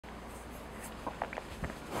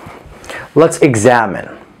let's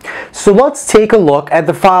examine. So let's take a look at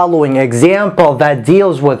the following example that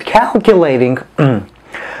deals with calculating.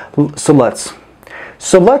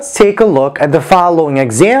 So let's take a look at the following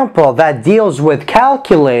example that deals with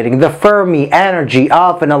calculating the Fermi energy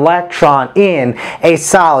of an electron in a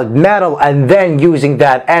solid metal and then using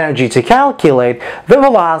that energy to calculate the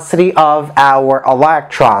velocity of our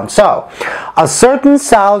electron. So a certain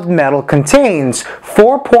solid metal contains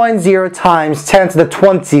 4.0 times 10 to the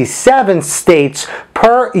 27 states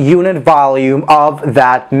per unit volume of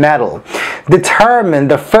that metal. Determine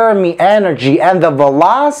the Fermi energy and the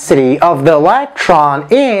velocity of the electron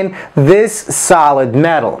in this solid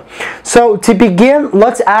metal. So to begin,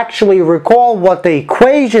 let's actually recall what the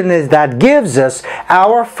equation is that gives us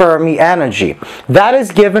our Fermi energy. That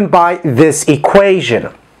is given by this equation,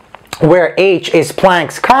 where h is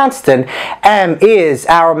Planck's constant, m is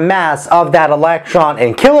our mass of that electron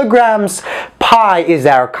in kilograms, pi is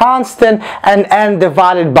our constant, and n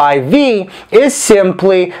divided by v is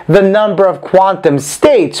simply the number of quantum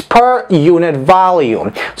states per unit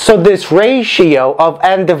volume. So this ratio of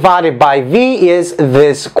n divided by v is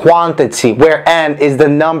this quantity, where n is the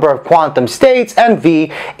number of quantum states and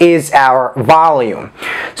v is our volume.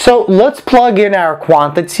 So let's plug in our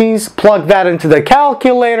quantities, plug that into the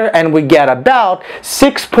calculator, and we get about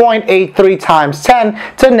 6.83 times 10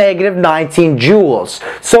 to negative 19 joules.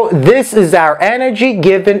 So this is our energy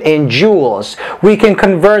given in joules. We can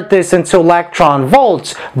convert this into electron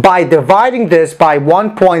volts by dividing this by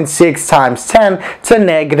 1.6 times 10 to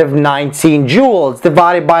negative 19 joules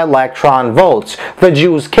divided by electron volts. The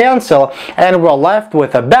joules cancel and we're left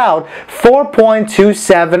with about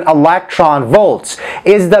 4.27 electron volts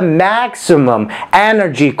is the maximum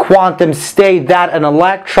energy quantum state that an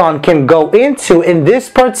electron can go into in this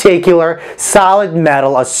particular solid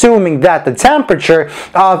metal, assuming that the temperature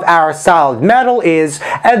of our solid metal is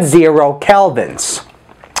at 0 kelvins.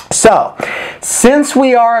 So, since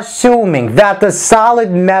we are assuming that the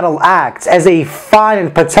solid metal acts as a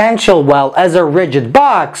finite potential well as a rigid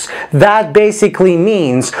box, that basically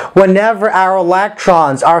means whenever our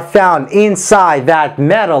electrons are found inside that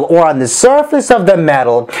metal or on the surface of the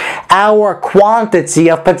metal, our quantity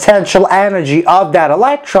of potential energy of that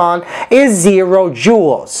electron is 0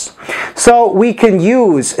 joules. So we can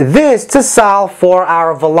use this to solve for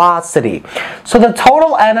our velocity. So the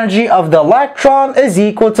total energy of the electron is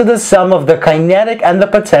equal to the sum of the kinetic and the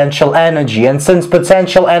potential energy. And since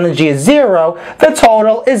potential energy is 0, the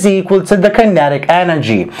total is equal to the kinetic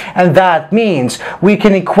energy. And that means we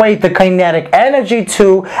can equate the kinetic energy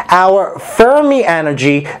to our Fermi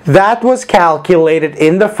energy that was calculated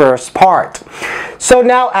in the first part. So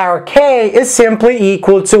now our K is simply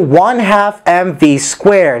equal to 1/2 mv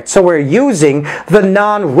squared. So we're using the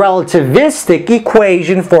non-relativistic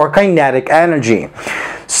equation for kinetic energy.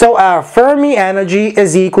 So our Fermi energy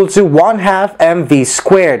is equal to 1/2 mv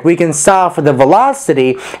squared. We can solve for the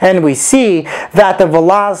velocity and we see that the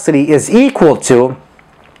velocity is equal to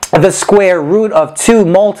the square root of 2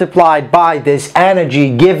 multiplied by this energy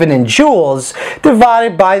given in joules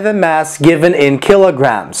divided by the mass given in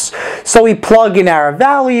kilograms. So we plug in our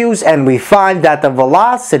values and we find that the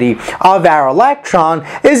velocity of our electron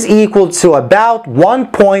is equal to about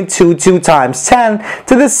 1.22 times 10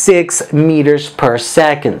 to the 6 meters per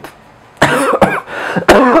second.